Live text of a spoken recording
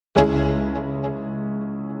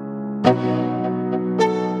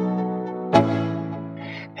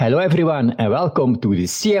Hello, everyone, and welcome to the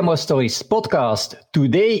CMO Stories podcast.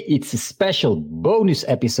 Today, it's a special bonus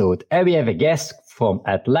episode, and we have a guest from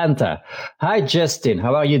Atlanta. Hi, Justin.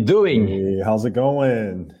 How are you doing? Hey, how's it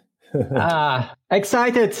going?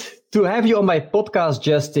 Excited to have you on my podcast,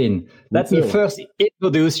 Justin. Let me first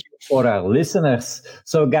introduce you for our listeners.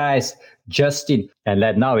 So, guys, Justin, and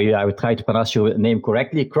I will try to pronounce your name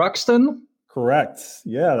correctly, Croxton? Correct.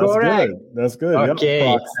 Yeah, that's good. That's good. Okay.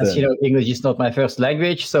 Yep, as you know, English is not my first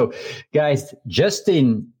language. So, guys,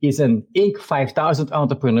 Justin is an Inc. 5000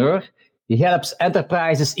 entrepreneur. He helps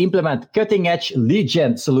enterprises implement cutting-edge lead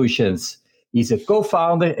gen solutions. He's a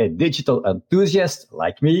co-founder, a digital enthusiast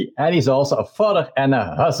like me, and he's also a father and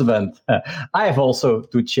a husband. I have also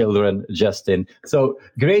 2 children, Justin. So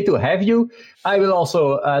great to have you. I will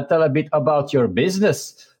also tell a bit about your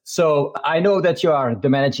business. So I know that you are the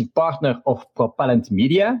managing partner of Propellant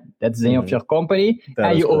Media. That's the name of your company.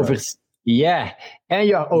 And you are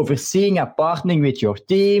overseeing and partnering with your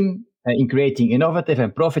team in creating innovative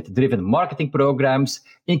and profit-driven marketing programs,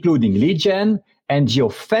 including lead gen and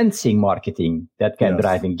geofencing marketing that can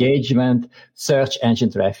drive engagement, search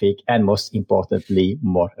engine traffic, and most importantly,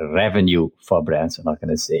 more revenue for brands and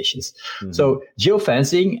organizations. So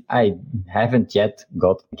geofencing, I haven't yet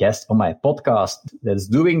got a guest on my podcast that's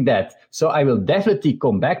doing that. So I will definitely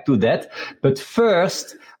come back to that. But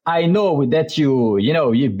first, I know that you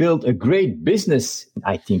built a great business,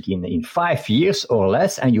 I think in 5 years or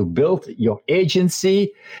less, and you built your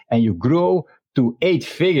agency and you grow to 8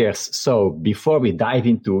 figures. So before we dive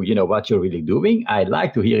into, what you're really doing, I'd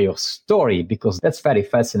like to hear your story because that's very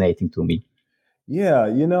fascinating to me. Yeah,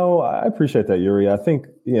 I appreciate that, Yuri. I think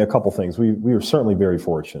a couple things. We were certainly very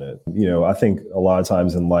fortunate. I think a lot of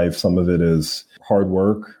times in life, some of it is hard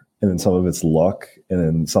work, and then some of it's luck, and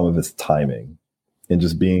then some of it's timing and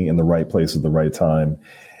just being in the right place at the right time.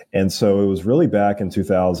 And so it was really back in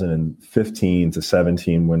 2015 to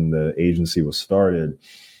 17 when the agency was started.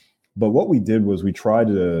 But what we did was we tried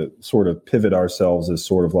to sort of pivot ourselves as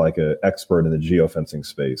sort of like an expert in the geofencing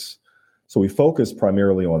space. So we focused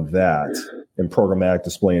primarily on that and programmatic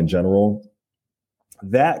display in general.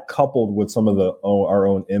 That coupled with some of our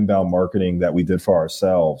own inbound marketing that we did for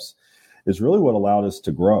ourselves is really what allowed us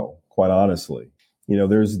to grow, quite honestly. We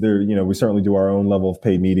certainly do our own level of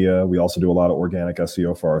paid media. We also do a lot of organic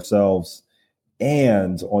SEO for ourselves.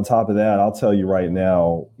 And on top of that, I'll tell you right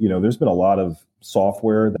now, there's been a lot of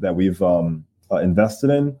software that we've invested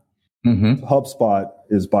in. HubSpot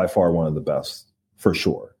is by far one of the best, for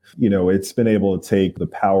sure. It's been able to take the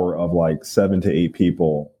power of like 7 to 8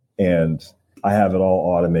 people, and I have it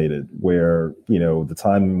all automated where, the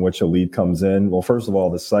time in which a lead comes in. Well, first of all,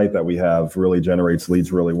 the site that we have really generates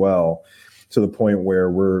leads really well to the point where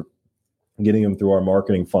we're getting them through our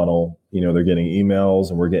marketing funnel. They're getting emails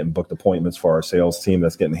and we're getting booked appointments for our sales team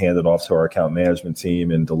that's getting handed off to our account management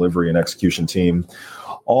team and delivery and execution team.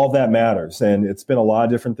 All that matters. And it's been a lot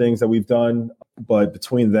of different things that we've done, but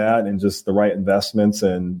between that and just the right investments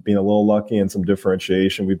and being a little lucky and some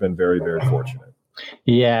differentiation, we've been very, very fortunate.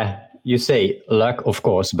 Yeah. You say luck, of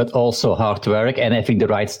course, but also hard work and having the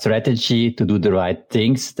right strategy to do the right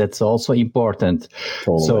things. That's also important.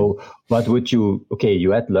 Totally. So what would you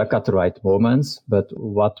had luck at the right moments, but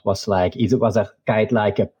what was was there kind of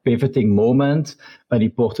like a pivoting moment, an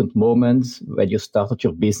important moment when you started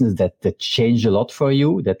your business that changed a lot for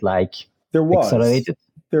you, that accelerated?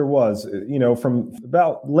 There was, from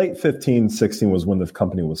about late 15, 16 was when the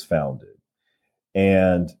company was founded.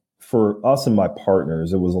 And for us and my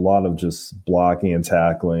partners, it was a lot of just blocking and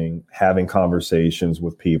tackling, having conversations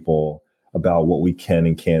with people about what we can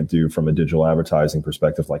and can't do from a digital advertising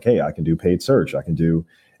perspective. Like, hey, I can do paid search. I can do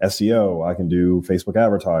SEO. I can do Facebook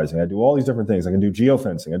advertising. I do all these different things. I can do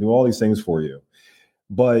geofencing. I do all these things for you.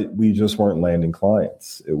 But we just weren't landing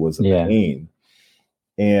clients. It was a pain.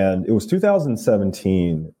 And it was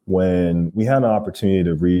 2017 when we had an opportunity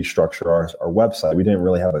to restructure our website. We didn't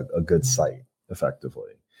really have a good site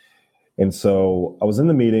effectively. And so I was in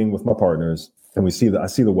the meeting with my partners and I see the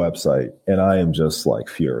website and I am just like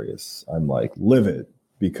furious. I'm like livid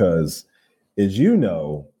because, as you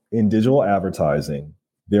know, in digital advertising,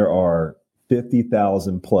 there are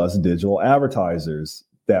 50,000 plus digital advertisers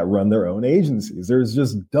that run their own agencies. There's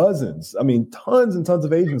just dozens. I mean, tons and tons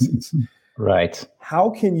of agencies. Right.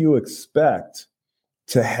 How can you expect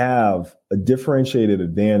to have a differentiated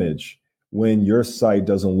advantage when your site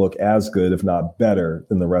doesn't look as good, if not better,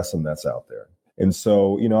 than the rest of them that's out there? And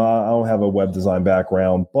so, I don't have a web design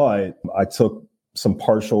background, but I took some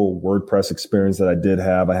partial WordPress experience that I did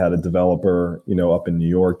have. I had a developer, up in New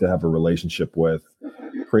York to have a relationship with,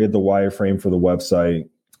 created the wireframe for the website,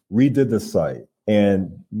 redid the site,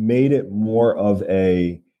 and made it more of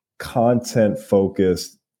a content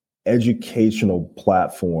focused educational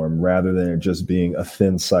platform rather than it just being a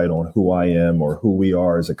thin site on who I am or who we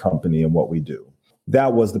are as a company and what we do.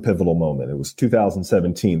 That was the pivotal moment. It was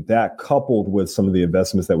 2017. That coupled with some of the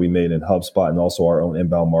investments that we made in HubSpot and also our own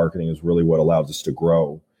inbound marketing is really what allowed us to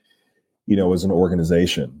grow, as an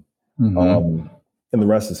organization. And the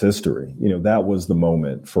rest is history. That was the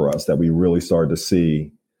moment for us that we really started to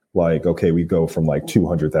see like, okay, we go from like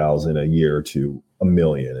 200,000 a year to 1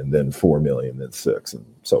 million and then 4 million, then 6 and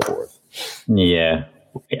so forth. Yeah,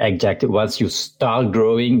 exactly. Once you start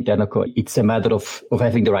growing, then of course, it's a matter of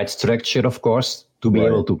having the right structure, of course, to be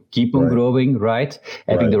able to keep on growing, right?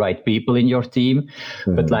 Having the right people in your team.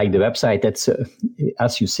 But like the website, that's,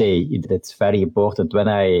 as you say, that's very important. When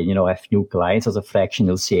I, have new clients as a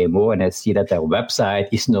fractional CMO and I see that their website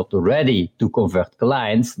is not ready to convert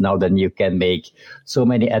clients, now then you can make so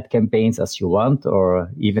many ad campaigns as you want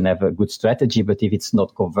or even have a good strategy. But if it's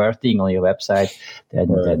not converting on your website,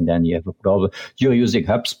 then you have a problem. You're using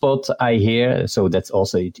HubSpot, I hear. So that's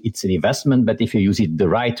also, it's an investment. But if you use it the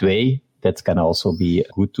right way, that can also be a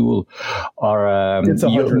good tool. Or it's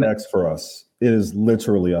 100x for us. It is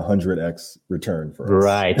literally 100x return for us.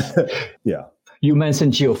 Right. Yeah. You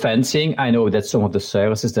mentioned geofencing. I know that's some of the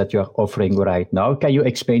services that you're offering right now. Can you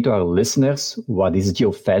explain to our listeners what is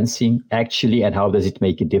geofencing actually and how does it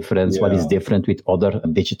make a difference? What is different with other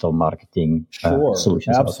digital marketing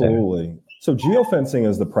solutions? Absolutely. So geofencing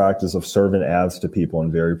is the practice of serving ads to people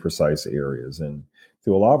in very precise areas. And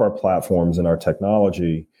through a lot of our platforms and our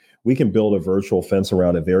technology, we can build a virtual fence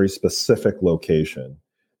around a very specific location.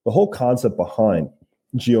 The whole concept behind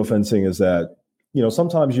geofencing is that,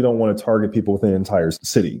 sometimes you don't want to target people within an entire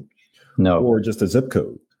city or just a zip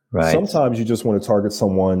code. Right. Sometimes you just want to target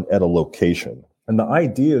someone at a location. And the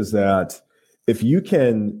idea is that if you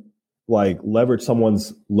can leverage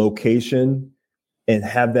someone's location and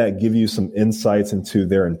have that give you some insights into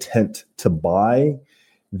their intent to buy,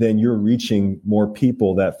 then you're reaching more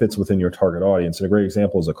people that fits within your target audience. And a great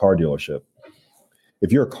example is a car dealership.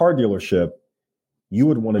 If you're a car dealership, you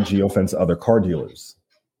would want to geofence other car dealers.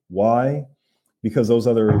 Why? Because those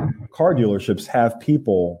other car dealerships have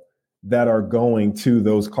people that are going to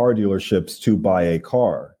those car dealerships to buy a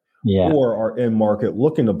car or are in market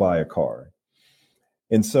looking to buy a car.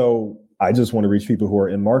 And so I just want to reach people who are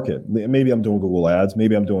in market. Maybe I'm doing Google ads.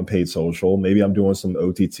 Maybe I'm doing paid social. Maybe I'm doing some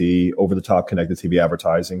OTT, over the top connected TV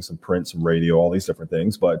advertising, some print, some radio, all these different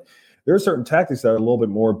things. But there are certain tactics that are a little bit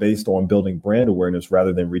more based on building brand awareness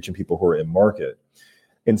rather than reaching people who are in market.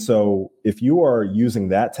 And so if you are using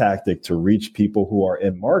that tactic to reach people who are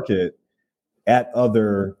in market at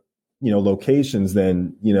other, locations,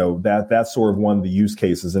 then, that's sort of one of the use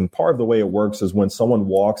cases. And part of the way it works is when someone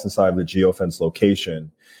walks inside of the geofence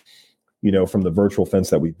location, from the virtual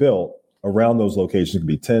fence that we built, around those locations, it could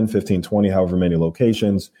be 10, 15, 20, however many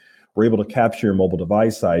locations, we're able to capture your mobile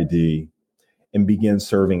device ID and begin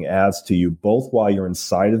serving ads to you both while you're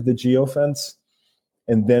inside of the geofence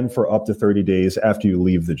and then for up to 30 days after you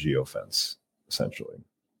leave the geofence, essentially.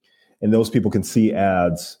 And those people can see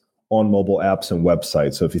ads on mobile apps and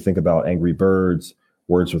websites. So if you think about Angry Birds,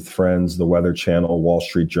 Words with Friends, The Weather Channel, Wall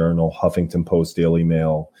Street Journal, Huffington Post, Daily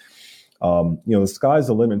Mail, the sky's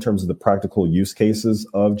the limit in terms of the practical use cases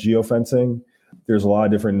of geofencing. There's a lot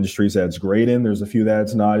of different industries that it's great in. There's a few that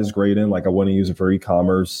it's not as great in. Like I wouldn't use it for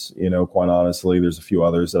e-commerce, quite honestly. There's a few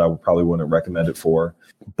others that I probably wouldn't recommend it for.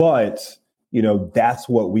 But, that's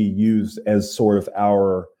what we use as sort of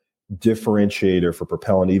our differentiator for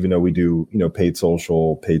Propellant, even though we do, paid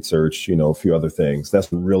social, paid search, a few other things.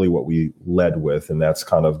 That's really what we led with. And that's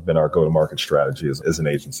kind of been our go-to-market strategy as an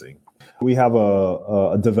agency. We have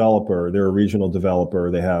a developer. They're a regional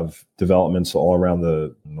developer. They have developments all around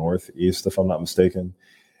the Northeast, if I'm not mistaken.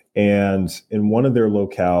 And in one of their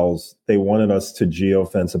locales, they wanted us to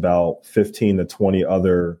geofence about 15 to 20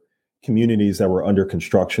 other communities that were under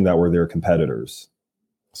construction that were their competitors,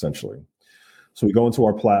 essentially. So we go into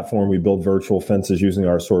our platform, we build virtual fences using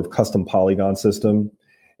our sort of custom polygon system,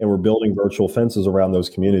 and we're building virtual fences around those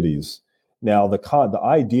communities. Now, the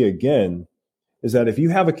idea, again, is that if you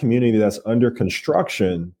have a community that's under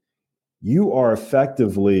construction, you are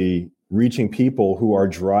effectively reaching people who are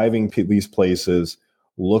driving to these places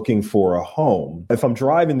looking for a home. If I'm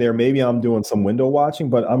driving there, maybe I'm doing some window watching,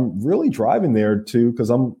 but I'm really driving there too because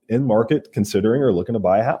I'm in market considering or looking to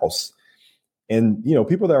buy a house. And,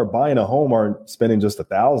 people that are buying a home aren't spending just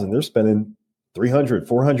 $1,000. They're spending $300,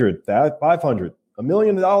 $400, $500, $1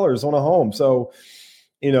 million on a home. So,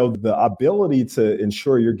 the ability to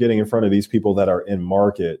ensure you're getting in front of these people that are in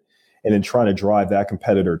market and then trying to drive that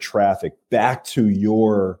competitor traffic back to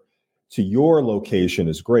your location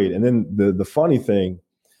is great. And then the funny thing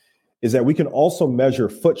is that we can also measure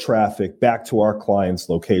foot traffic back to our clients'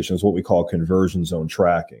 locations, what we call conversion zone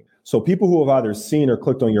tracking. So people who have either seen or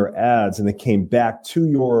clicked on your ads and then came back to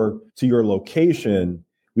your location,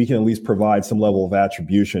 we can at least provide some level of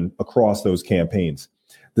attribution across those campaigns.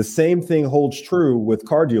 The same thing holds true with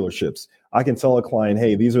car dealerships. I can tell a client,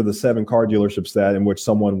 hey, these are the 7 car dealerships that in which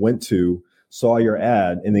someone went to, saw your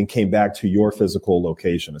ad, and then came back to your physical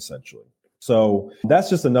location, essentially. So that's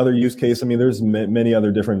just another use case. I mean, there's many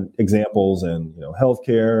other different examples in,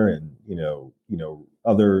 healthcare and,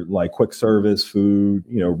 other like quick service, food,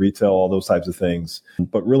 retail, all those types of things.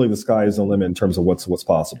 But really the sky is the limit in terms of what's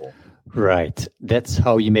possible. Right. That's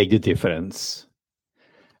how you make the difference.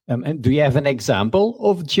 And do you have an example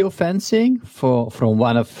of geofencing from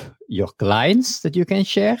one of your clients that you can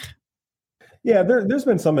share? Yeah, there's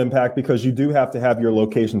been some impact because you do have to have your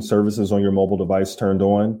location services on your mobile device turned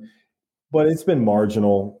on. But it's been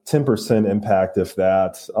marginal, 10% impact if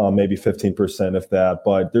that, maybe 15% if that.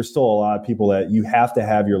 But there's still a lot of people that you have to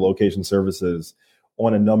have your location services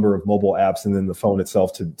on a number of mobile apps and then the phone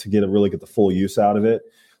itself to really get the full use out of it.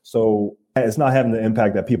 So it's not having the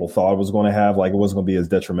impact that people thought it was going to have. Like it wasn't going to be as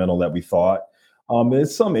detrimental that we thought.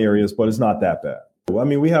 It's some areas, but it's not that bad. I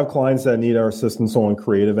mean, we have clients that need our assistance on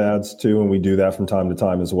creative ads too, and we do that from time to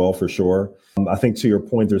time as well, for sure. I think to your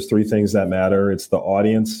point, there's 3 things that matter. It's the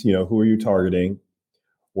audience, who are you targeting?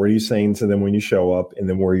 What are you saying to them when you show up? And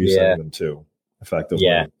then where are you sending them to effectively?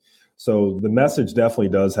 Yeah. So the message definitely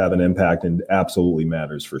does have an impact and absolutely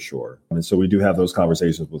matters for sure. And so we do have those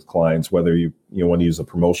conversations with clients, whether you want to use a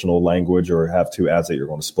promotional language or have 2 ads that you're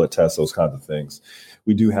going to split test, those kinds of things.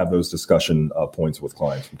 We do have those discussion points with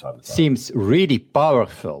clients from time to time. Seems really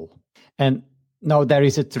powerful. And now there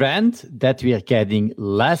is a trend that we are getting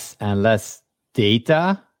less and less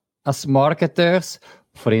data as marketers.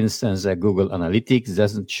 For instance, Google Analytics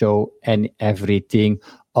doesn't show everything.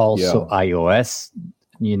 Also, iOS,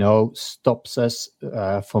 stops us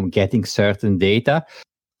from getting certain data.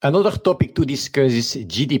 Another topic to discuss is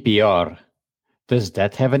GDPR. Does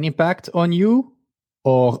that have an impact on you,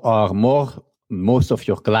 or are most of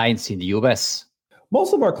your clients in the US?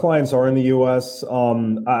 Most of our clients are in the US.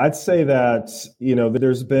 I'd say that,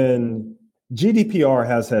 there's been GDPR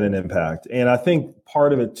has had an impact. And I think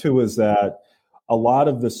part of it too is that a lot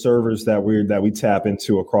of the servers that we tap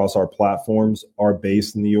into across our platforms are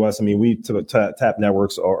based in the US. I mean, we tap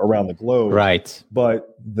networks around the globe. Right.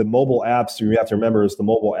 But the mobile apps, you have to remember, is the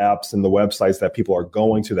mobile apps and the websites that people are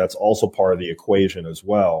going to, that's also part of the equation as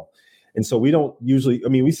well. And so we don't usually,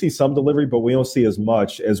 we see some delivery, but we don't see as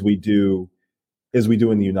much as we do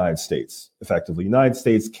in the United States, effectively. United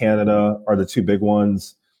States, Canada are the 2 big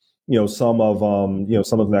ones. Some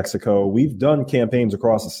of Mexico. We've done campaigns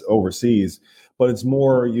across overseas, but it's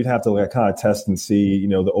more, you'd have to kind of test and see,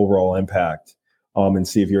 the overall impact, and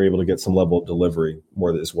see if you're able to get some level of delivery,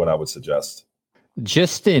 more is what I would suggest.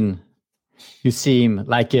 Justin, you seem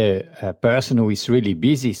like a person who is really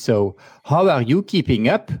busy. So how are you keeping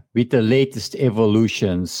up with the latest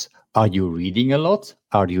evolutions? Are you reading a lot?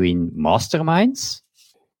 Are you in masterminds?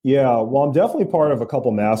 Yeah, well, I'm definitely part of a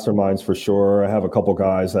couple masterminds for sure. I have a couple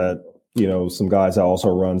guys that, some guys that also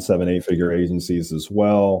run 7-8 figure agencies as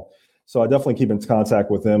well. So I definitely keep in contact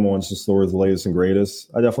with them on just the latest and greatest.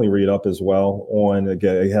 I definitely read up as well on,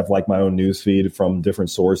 again, I have like my own news feed from different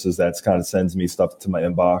sources that kind of sends me stuff to my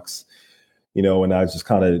inbox. And I just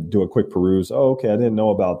kind of do a quick peruse. Oh, okay, I didn't know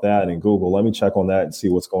about that in Google. Let me check on that and see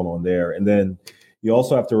what's going on there. And then you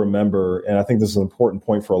also have to remember, and I think this is an important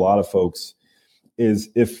point for a lot of folks, is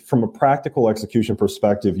if from a practical execution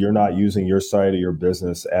perspective, you're not using your site or your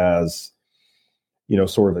business as,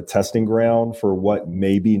 sort of a testing ground for what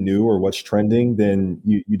may be new or what's trending, then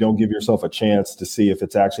you don't give yourself a chance to see if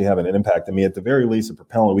it's actually having an impact. I mean, at the very least, at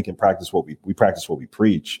Propellant, we can practice what we practice what we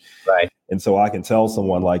preach. Right. And so I can tell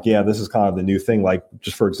someone like, yeah, this is kind of the new thing. Like,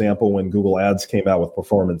 just for example, when Google Ads came out with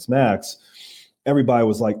Performance Max, everybody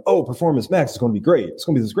was like, oh, Performance Max is going to be great. It's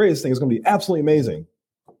going to be this greatest thing. It's going to be absolutely amazing.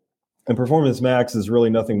 And Performance Max is really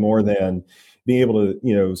nothing more than being able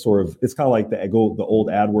to, sort of, it's kind of like the old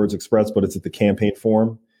AdWords Express, but it's at the campaign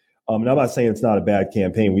form. And I'm not saying it's not a bad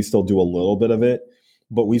campaign. We still do a little bit of it,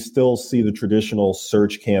 but we still see the traditional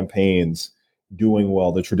search campaigns doing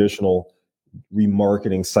well, the traditional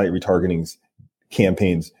remarketing, site retargeting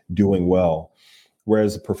campaigns doing well.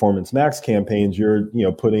 Whereas the Performance Max campaigns, you're,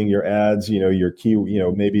 putting your ads, your key,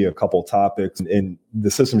 maybe a couple topics, and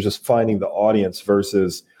the system's just finding the audience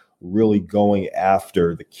versus really going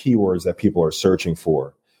after the keywords that people are searching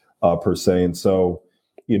for, per se. And so,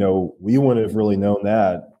 we wouldn't have really known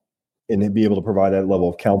that and be able to provide that level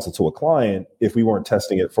of counsel to a client if we weren't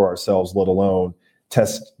testing it for ourselves, let alone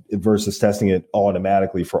test versus testing it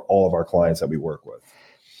automatically for all of our clients that we work with.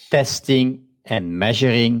 Testing and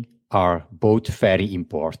measuring are both very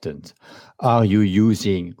important. Are you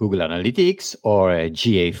using Google Analytics or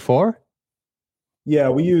GA4? Yeah,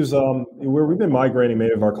 we use we've been migrating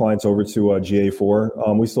many of our clients over to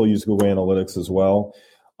GA4. We still use Google Analytics as well.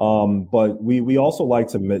 But we also like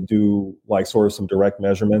to do like sort of some direct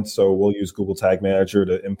measurements. So we'll use Google Tag Manager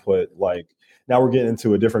to input, like, now we're getting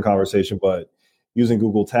into a different conversation, but using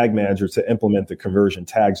Google Tag Manager to implement the conversion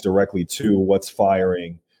tags directly to what's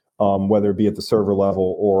firing, whether it be at the server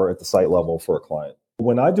level or at the site level for a client.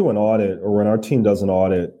 When I do an audit, or when our team does an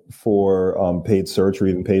audit for paid search or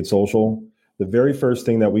even paid social, the very first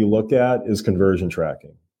thing that we look at is conversion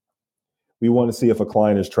tracking. We want to see if a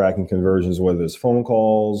client is tracking conversions, whether it's phone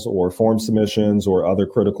calls or form submissions or other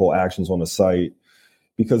critical actions on the site,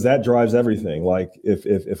 because that drives everything. Like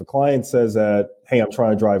if a client says that, hey, I'm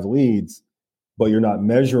trying to drive leads, but you're not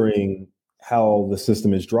measuring how the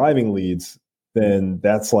system is driving leads, then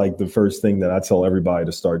that's like the first thing that I tell everybody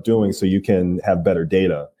to start doing, so you can have better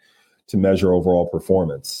data to measure overall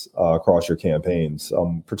performance across your campaigns,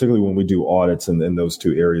 particularly when we do audits in those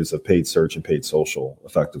two areas of paid search and paid social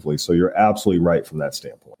effectively. So you're absolutely right from that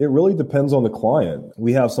standpoint. It really depends on the client.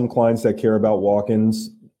 We have some clients that care about walk-in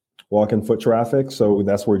foot traffic. So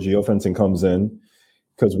that's where geofencing comes in,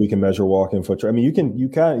 because we can measure walk-in foot traffic. I mean, you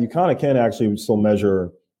kind of can actually still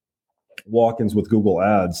measure walk-ins with Google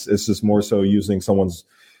Ads. It's just more so using someone's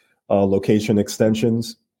location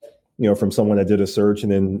extensions, from someone that did a search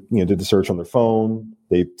and then, did the search on their phone.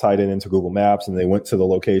 They tied it into Google Maps and they went to the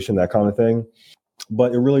location, that kind of thing.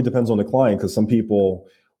 But it really depends on the client, because some people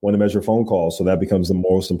want to measure phone calls. So that becomes the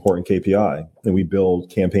most important KPI. And we build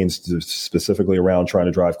campaigns specifically around trying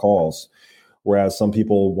to drive calls. Whereas some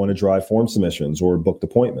people want to drive form submissions or booked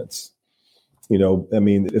appointments.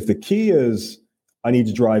 If the key is I need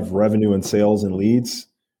to drive revenue and sales and leads,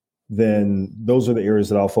 then those are the areas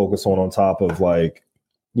that I'll focus on top of, like,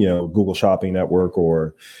 Google Shopping Network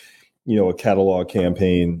or, a catalog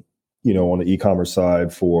campaign, on the e-commerce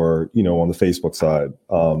side for, on the Facebook side.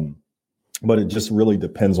 But it just really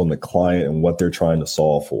depends on the client and what they're trying to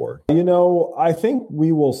solve for. I think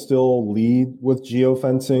we will still lead with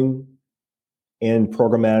geofencing and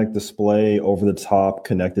programmatic display, over the top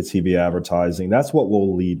connected TV advertising. That's what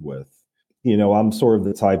we'll lead with. I'm sort of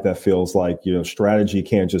the type that feels like, strategy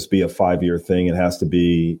can't just be a 5-year thing. It has to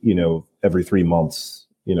be, every 3 months,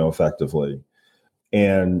 effectively.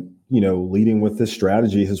 And, leading with this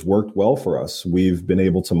strategy has worked well for us. We've been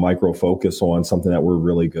able to micro focus on something that we're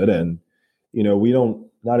really good in.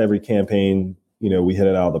 Not every campaign, we hit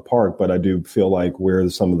it out of the park, but I do feel like we're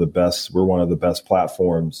one of the best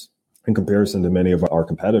platforms in comparison to many of our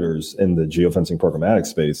competitors in the geofencing programmatic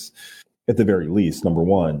space, at the very least, number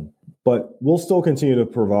one. But we'll still continue to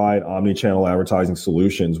provide omni-channel advertising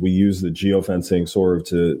solutions. We use the geofencing sort of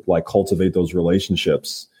to cultivate those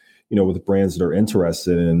relationships, with brands that are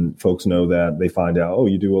interested, and folks know that they find out, oh,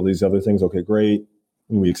 you do all these other things. Okay, great.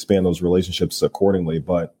 And we expand those relationships accordingly.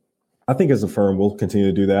 But I think as a firm, we'll continue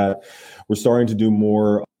to do that. We're starting to do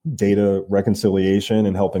more data reconciliation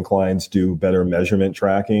and helping clients do better measurement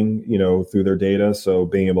tracking, through their data. So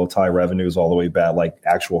being able to tie revenues all the way back, like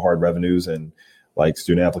actual hard revenues and like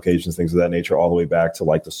student applications, things of that nature, all the way back to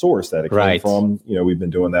the source that it came from. We've been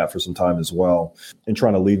doing that for some time as well, and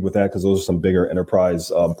trying to lead with that, because those are some bigger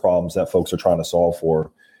enterprise problems that folks are trying to solve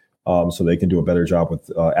for, so they can do a better job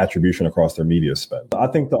with attribution across their media spend. I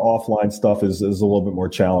think the offline stuff is a little bit more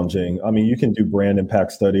challenging. You can do brand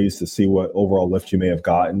impact studies to see what overall lift you may have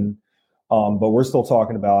gotten. But we're still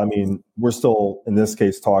talking about, we're still in this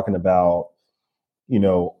case talking about,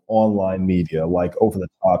 online media, like over the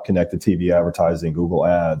top connected TV advertising, Google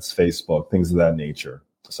Ads, Facebook, things of that nature,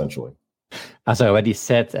 essentially. As I already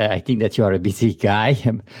said, I think that you are a busy guy.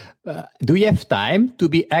 Do you have time to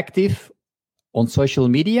be active on social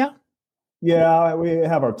media? Yeah, we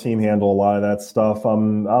have our team handle a lot of that stuff.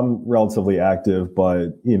 I'm relatively active,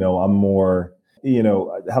 but I'm more,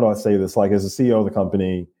 how do I say this? Like, as a CEO of the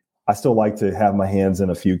company, I still like to have my hands in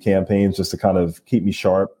a few campaigns just to kind of keep me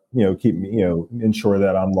sharp, keep me, ensure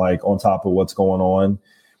that I'm on top of what's going on,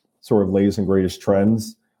 sort of latest and greatest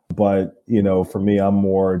trends. But, for me, I'm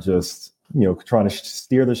more just, trying to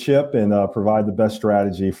steer the ship and provide the best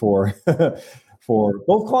strategy for for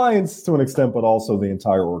both clients to an extent, but also the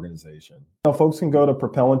entire organization. Folks can go to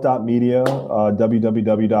propellant.media,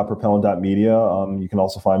 www.propellant.media. You can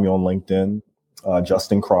also find me on LinkedIn,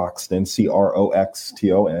 Justin Croxton,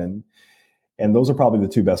 Croxton. And those are probably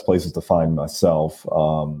the two best places to find myself,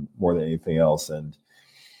 more than anything else. And,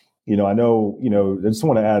 I know, I just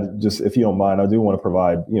want to add, just if you don't mind, I do want to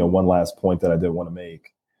provide, one last point that I did want to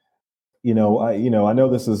make. I know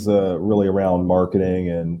this is really around marketing,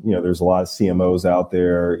 and there's a lot of CMOs out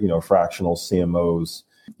there, fractional CMOs.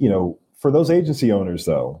 For those agency owners,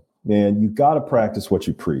 though, man, you got to practice what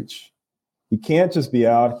you preach. You can't just be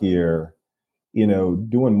out here,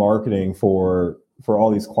 doing marketing for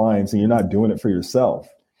all these clients, and you're not doing it for yourself.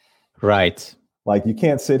 Right. Like, you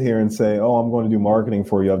can't sit here and say, "Oh, I'm going to do marketing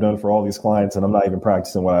for you. I've done it for all these clients, and I'm not even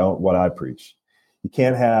practicing what I preach." You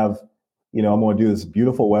can't have, I'm going to do this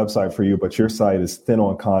beautiful website for you, but your site is thin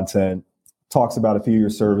on content, talks about a few of your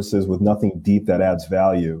services with nothing deep that adds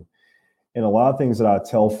value. And a lot of things that I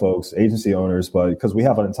tell folks, agency owners, but because we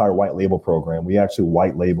have an entire white label program, we actually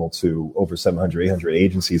white label to over 700, 800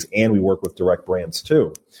 agencies, and we work with direct brands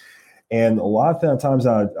too. And a lot of times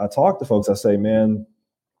I talk to folks, I say, man,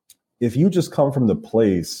 if you just come from the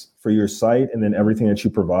place for your site and then everything that you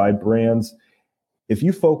provide brands, if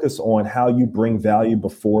you focus on how you bring value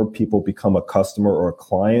before people become a customer or a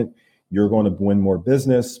client, you're going to win more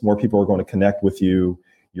business. More people are going to connect with you.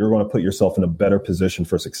 You're going to put yourself in a better position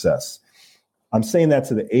for success. I'm saying that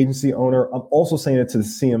to the agency owner. I'm also saying it to the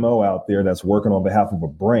CMO out there that's working on behalf of a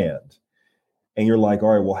brand. And you're like,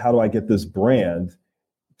 all right, well, how do I get this brand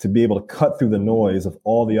to be able to cut through the noise of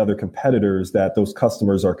all the other competitors that those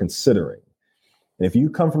customers are considering? And if you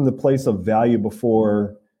come from the place of value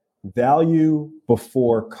before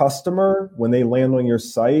customer, when they land on your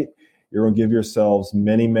site, you're going to give yourselves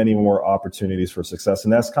many, many more opportunities for success.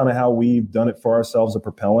 And that's kind of how we've done it for ourselves at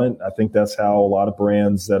Propellant. I think that's how a lot of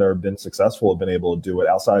brands that have been successful have been able to do it,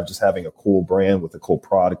 outside of just having a cool brand with a cool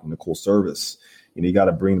product and a cool service. You got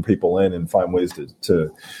to bring people in and find ways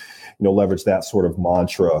to leverage that sort of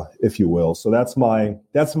mantra, if you will. So that's my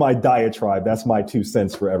diatribe. That's my 2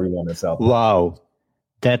 cents for everyone that's out there. Wow.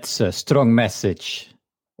 That's a strong message.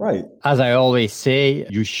 Right. As I always say,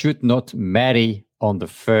 you should not marry on the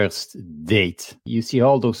first date. You see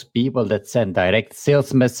all those people that send direct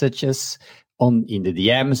sales messages in the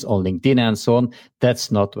DMs, on LinkedIn and so on.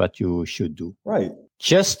 That's not what you should do. Right.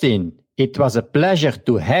 Justin, it was a pleasure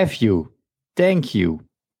to have you. Thank you.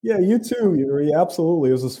 Yeah, you too.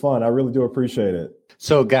 Absolutely. This was fun. I really do appreciate it.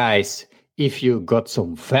 So guys, if you got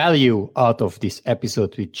some value out of this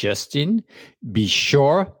episode with Justin, be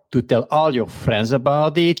sure to tell all your friends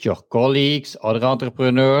about it, your colleagues, other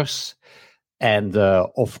entrepreneurs. And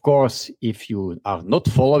of course, if you are not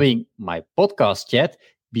following my podcast yet,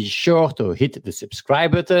 be sure to hit the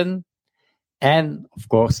subscribe button. And of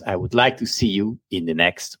course, I would like to see you in the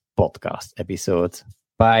next podcast episode.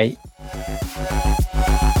 Bye.